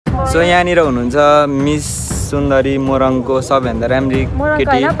So यहाँनिर हुनुहुन्छ miss सुन्दरी मोरङको सबैभन्दा राम्री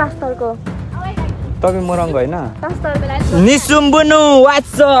केटी तपाईँ मोरङको होइन निसुम्बुनु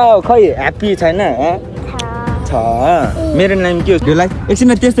वाट्सअप खै ह्याप्पी छैन छ मेरो नाम के हो ढोलाई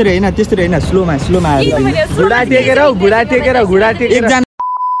एकछिन त्यस्तरी होइन स्लोमा घुडा टेकेर एकजना।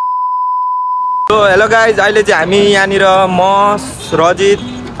 हेलो गाइज अहिले चाहिँ हामी यहाँनिर म रजित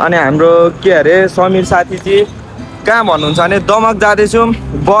अनि हाम्रो के अरे समीर साथी चाहिँ कहाँ भन्नुहुन्छ भने दमक जाँदैछौँ।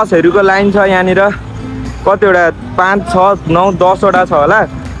 बसहरूको लाइन छ यहाँनिर कतिवटा 5, 6, 9, 10 वटा छ होला।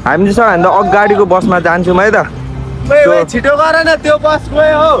 हामी चाहिँ सबभन्दा अगाडिको बसमा जान्छौँ है त। छिटो गर न त्यो बस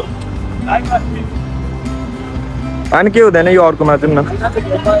गयो हो अनि के हुँदैन यो अर्कोमा जाउँ न।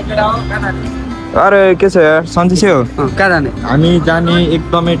 अरे के छ यार सन्चै हो कहाँ जाने हामी जाने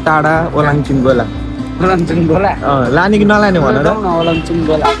एकदमै टाढा ओलाङचुङ गोला लाने कि नलाने भन र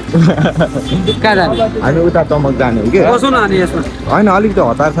कहाँ जाने हामी उता तमक जाने हो कि बसौँ न अनि यसमा होइन अलिकति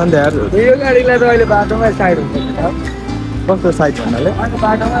हतार छ नि त यार यो गाडीलाई त अहिले बाटोमै साइड हुन्छ कस्तो साइड भन्नाले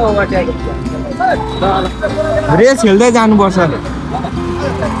बाटोमै ओभरटेक रेस खेल्दै जानुपर्छ।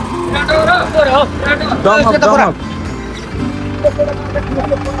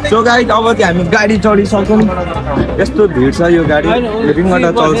 सो गाइज अब चाहिँ हामी गाडी चढिसक्यौँ। यस्तो भिड छ यो गाडी रिङबाट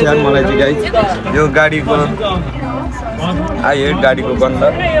चल्छ यार मलाई चाहिँ गाइज यो गाडीको आई हेट गाडीको गन्ध।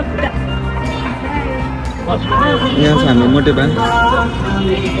 यहाँ छ हामी मोटे बिहान।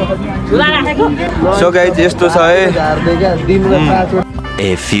 सो गाइज यस्तो छ है।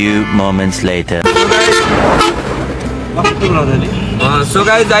 A few moments later. So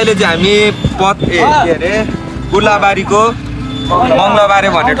guys अहिले चाहिँ हामी के अरे गुलाबारीको मङ्गलबारे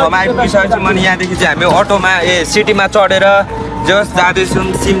भन्ने ठाउँमा आइपुगिसकेपछि मैले यहाँदेखि चाहिँ हामी अटोमा सिटीमा चढेर जस जाँदैछौँ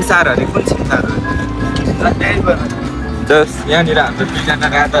सिमसार अरे कुन सिमसार जस यहाँनिर हाम्रो दुईजना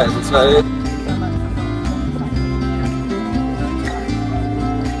राधाहरू छ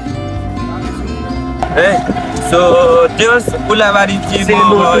है। सो त्यो गुलाबारी चाहिँ म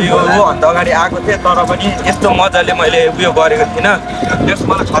योभन्दा अगाडि आएको थिएँ तर पनि यस्तो मजाले मैले उयो गरेको थिइनँ। त्यस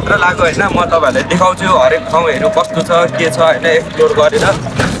मलाई खतरा लाग्यो होइन। म तपाईँहरूलाई देखाउँछु हरेक ठाउँहरू कस्तो छ के छ होइन एक्सप्लोर गरेर।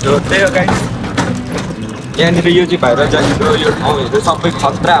 सो त्यही हो गाइस यहाँनिर यो चाहिँ भएर जानेको यो ठाउँहरू सबै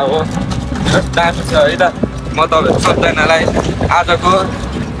खतरा हो दामी छ है त। म तपाईँहरू सबैजनालाई आजको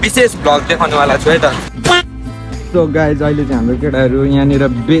विशेष भ्लग देखाउनेवाला छु है त। सो गाइज अहिले चाहिँ हाम्रो केटाहरू यहाँनिर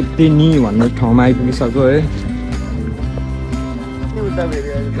बेतिनी भन्ने ठाउँमा आइपुगिसक्यो है।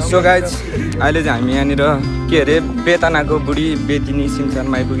 सो गाइज अहिले चाहिँ हामी यहाँनिर के अरे बेतनाको बुढी बेतिनी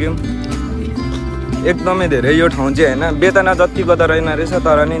सिमसारमा आइपुग्यौँ। एकदमै धेरै यो ठाउँ चाहिँ होइन बेतना जतिको त रहेन रहेछ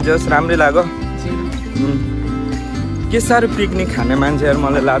तर नि जस राम्रै लाग्यो। के साह्रो पिकनिक खाने मान्छेहरू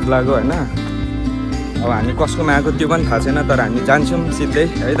मलाई लाज लाग्यो होइन। अब हामी कसकोमा आएको त्यो पनि थाहा छैन तर हामी जान्छौँ सिधै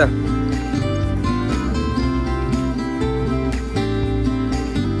है त।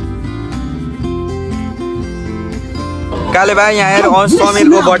 काले भाइ यहाँ आएर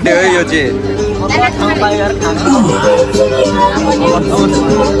समीरको बर्थडे हो यो चाहिँ।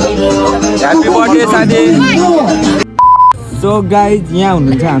 ह्याप्पी बर्थडे साथी। सो गाइज यहाँ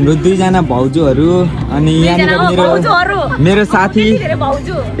हुनुहुन्छ हाम्रो दुईजना भाउजूहरू अनि यहाँनिर मेरो साथी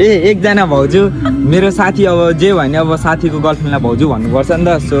एकजना भाउजू मेरो साथी। अब जे भने अब साथीको गर्लफ्रेन्डलाई भाउजू भन्नुपर्छ नि त।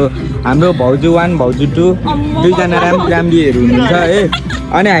 सो हाम्रो भाउजू 1 भाउजू 2 दुईजना राम्रीहरू हुनुहुन्छ है।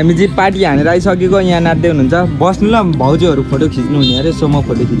 अनि हामी चाहिँ पार्टी हानेर आइसकेको यहाँ नाच्दै हुनुहुन्छ। बस्नु ल भाउजूहरू फोटो खिच्नु हुने अरे। सो म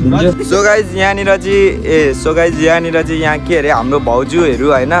फोटो खिचिदिन्छु। सो गाइज यहाँनिर चाहिँ यहाँ के अरे हाम्रो भाउजूहरू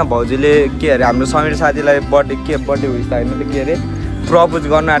होइन भाउजूले के अरे हाम्रो समीर साथीलाई बर्थडे विस त होइन के अरे प्रपोज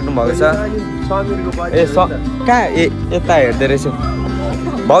गर्न आँट्नु भएको छ। कहाँ यता हेर्दै रहेछ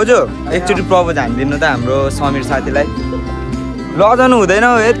भाउजू एकचोटि प्रपोज हानिदिनु त हाम्रो समीर साथीलाई। लजाउनु हुँदैन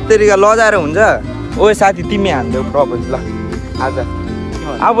हौ यत्तिका लजाएर हुन्छ। ओ साथी तिमी हान्देऊ प्रपोज ल आज।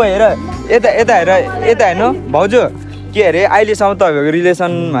 अब हेर यता हेर्नु भाउजू के अरे अहिलेसम्म तपाईँको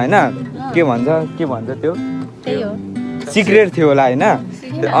रिलेसन होइन के भन्छ त्यो सिक्रेट थियो होला होइन।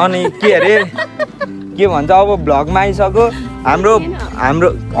 अनि के अरे के भन्छ अब भ्लगमा आइसक्यो। हाम्रो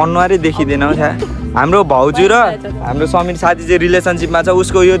अनुहारै देखिँदैन हाम्रो भाउजू र हाम्रो समीर साथी चाहिँ रिलेसनसिपमा छ।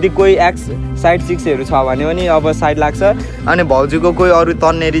 उसको यदि कोही साइड चिक्सहरू छ भने पनि अब साइड लाग्छ अनि भाउजूको कोही अरू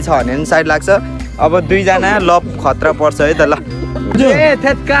तन्नेरी छ भने पनि साइड लाग्छ। अब दुईजना लभ खतरा पर्छ है त। ल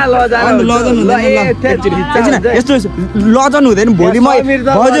यस्तो लजाउनु हुँदैन भोलि म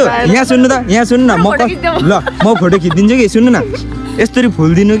भाउजू यहाँ सुन्नु न म फोटो खिचिदिन्छु कि सुन्नु न यस्तरी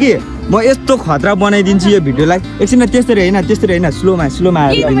फुलिदिनु कि म यस्तो खतरा बनाइदिन्छु यो भिडियोलाई। एकछिन त्यस्तरी होइन स्लोमा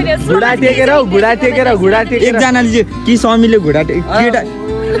घुडा टेकेर एकजनाले चाहिँ कि समीरले घुडा केटा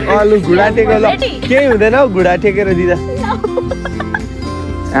घुडा टेकेर ल केही हुँदैन हौ घुडा टेकेर दिँदा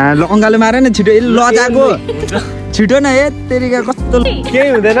ल अङ्गालो मार न छिटो लजाको छिटो न ए तेरिका कस्तो केही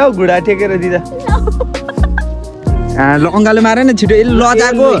हुँदैन हौ घुँडा टेकेर दिँदा ल अङ्गाले मारे न छिटो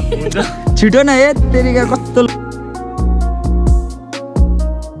लजाको छिटो न ए तेरिका कस्तो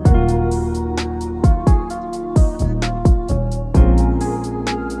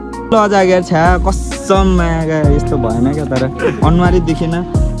लजागे छ्या कसम माया यस्तो भएन क्या तर अनुहारै देखेन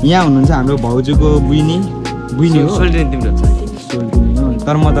यहाँ हुनुहुन्छ हाम्रो भाउजूको बुइनी हो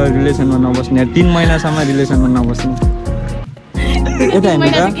तर म त रिलेसनमा नबस्ने 3 महिनासम्म रिलेसनमा नबस्ने यता हेर्नु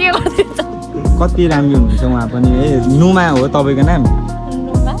त कति राम्रो हुनुहुन्छ उहाँ पनि ए नुमा हो तपाईँको नाम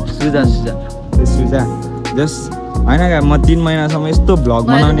सुजा जस होइन क्या म 3 महिनासम्म यस्तो भ्लग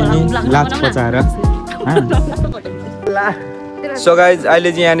बनाउने नि लाज पचाएर सो गाइज अहिले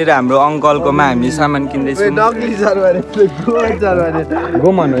चाहिँ यहाँनिर हाम्रो अङ्कलकोमा हामी सामान किन्दैछौँ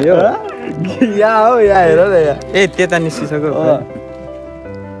गोमन हो यो यहाँ हेर न यहाँ ए त्यता निस्किसक्यो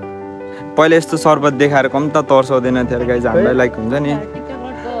पहिला यस्तो सर्बत देखाएर कम त तर्साउँदैन थियो गाइज हामीलाई लाइक हुन्छ नि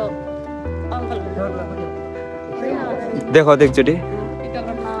देखाउ त एकचोटि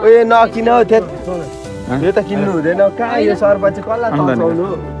ओए नकिन हौ यो त किन्नु हुँदैन कहाँ यो सर्बत चाहिँ कसलाई तर्साउनु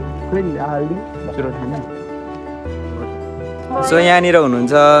सो यहाँनिर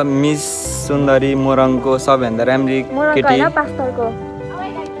हुनुहुन्छ मिस सुन्दरी मोरङको सबैभन्दा राम्री केटी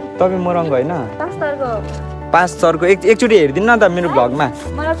तपाईँ मोरङको होइन 5 सरको एकचोटि हेरिदिनु न त मेरो भ्लगमा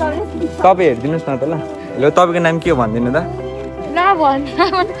तपाईँ हेरिदिनुहोस् न त ल ल तपाईँको नाम के हो भनिदिनु त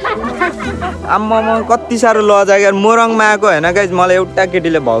आम्मा म कति साह्रो लजाएको यार मोरङमा आएको होइन गाइज मलाई एउटा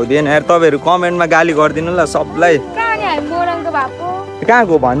केटीले भाउ दिएन यार तपाईँहरू कमेन्टमा गाली गरिदिनु ल सबलाई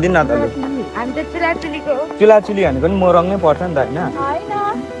कहाँको भनिदिनु न त चुलाचुली भनेको नि मोरङ नै पर्छ नि त होइन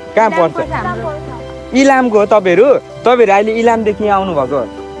कहाँ पर्छ इलामको हो तपाईँहरू अहिले इलामदेखि यहाँ आउनुभएको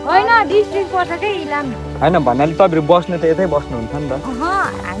होइन भन्नाले तपाईँहरू बस्नु त यतै बस्नुहुन्छ नि त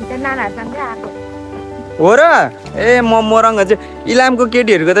हो र ए म मोरङ चाहिँ इलामको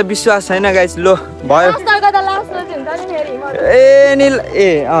केटीहरूको त विश्वास छैन गाइस लो भयो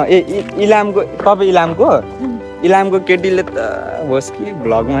इलामको तपाईँ इलामको केटीले त होस् कि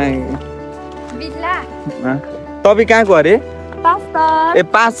भ्लगमा तपाईँ कहाँको अरे ए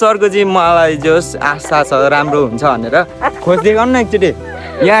 5 सरको चाहिँ मलाई जोस् आशा छ राम्रो हुन्छ भनेर खोजिदिएको न एकचोटि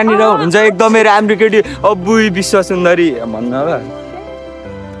यहाँनिर हुन्छ एकदमै राम्रो केटी बुई विश्व सुन्दरी भन्नु ल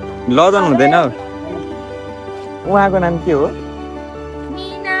लजाउनु हुँदैन उहाँको नाम के हो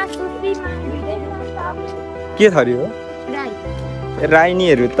के थरी हो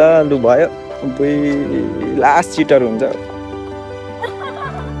राइनीहरू त लु भयो बुई लास्ट चिटर हुन्छ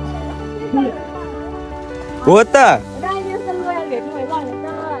हो त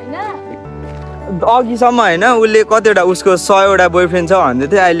अघिसम्म होइन उसले कतिवटा उसको 100वटा बोयफ्रेन्ड छ भन्दै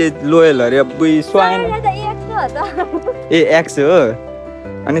थियो अहिले लोयल अरे बुई स्वाएन ए एक्स हो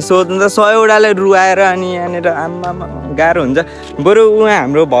अनि सोध्नु त 100वटालाई रुवाएर अनि यहाँनिर आम्मामा गाह्रो हुन्छ बरु उहाँ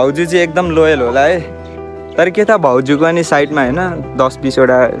हाम्रो भाउजू चाहिँ एकदम लोयल होला है तर के त भाउजूको अनि साइडमा होइन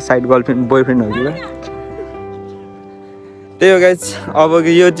 10-20वटा साइड गर्लफ्रेन्ड बोयफ्रेन्डहरू त्यही हो गाइज अब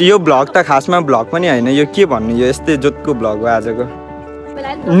यो भ्लग त खासमा भ्लग पनि होइन यो के भन्नु यो यस्तै जोतको भ्लग हो आजको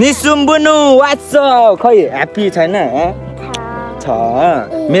निसुम्बुनु वाट्स खै ह्याप्पी छैन छ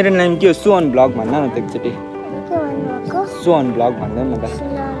मेरो नाम के हो सोहन भ्लग भन्न न त एकचोटि सोहन भ्लग भन्दैन न त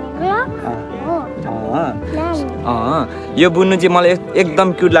यो बुन्नु चाहिँ मलाई एकदम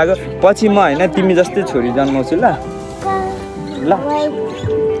क्युट लाग्यो पछि म होइन तिमी जस्तै छोरी जन्माउँछु ल ल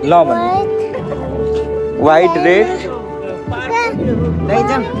ल भन्नु वाइट रेड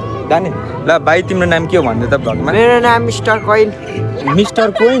जाने ल भाइ तिम्रो नाम के हो भन्दै त भ्लगमा मेरो नाम मिस्टर कोइन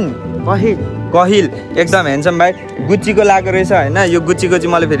कहिल एकदम ह्यान्डसम भाइ गुच्चीको लागेको रहेछ होइन यो गुच्चीको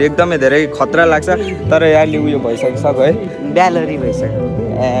चाहिँ मलाई फेरि एकदमै धेरै खतरा लाग्छ तर यारले उयो भइसकिसक्यो है ब्यालेरी भइसक्यो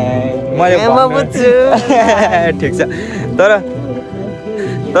मैले ठिक छ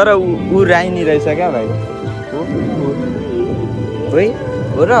तर ऊ राइनी रहेछ क्या भाइ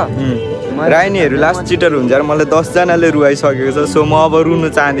हो र राइनीहरू लास्ट चिटर हुन्छ र मलाई 10 जनाले रुवाइसकेको छ सो म अब रुनु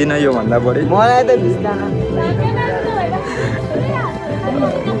चाहदिनँ यो भन्दा बढी मलाई त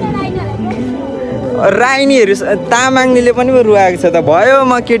राइनीहरू तामाङले पनि रुवाएको छ त भयो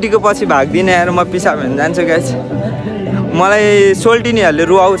म केटीको पछि भाग्दिनँ यार म पिसाब हेर्न जान्छु गाइज मलाई सोल्टिनीहरूले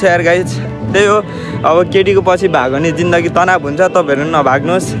रुवाउँछ यार गाइज त्यही हो अब केटीको पछि भाग्यो भने जिन्दगी तनाव हुन्छ तपाईँहरू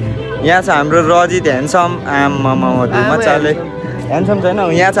नभाग्नुहोस् यहाँ छ हाम्रो रजित ह्यान्डसम आमामा मजाले ह्यान्डसम छैन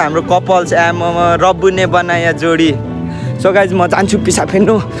यहाँ छ हाम्रो कपल्स आमामा रब्बु ने बनाया जोडी सो गाइज म जान्छु पिसाब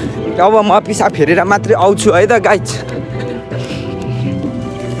फेर्नु अब म पिसाब फेरेर मात्रै आउँछु है त गाइज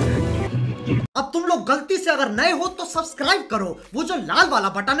अब तुम लोग गलती से अगर नए हो तो सब्सक्राइब करो वो जो लाल वाला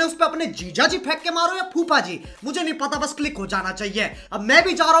बटन है उस पे अपने जीजा जी फेंक के मारो या फूफा जी मुझे नहीं पता बस क्लिक हो जाना चाहिए अब मैं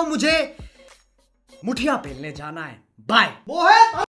भी जा रहा हूं मुझे मुठिया बेलने जाना है। बाय।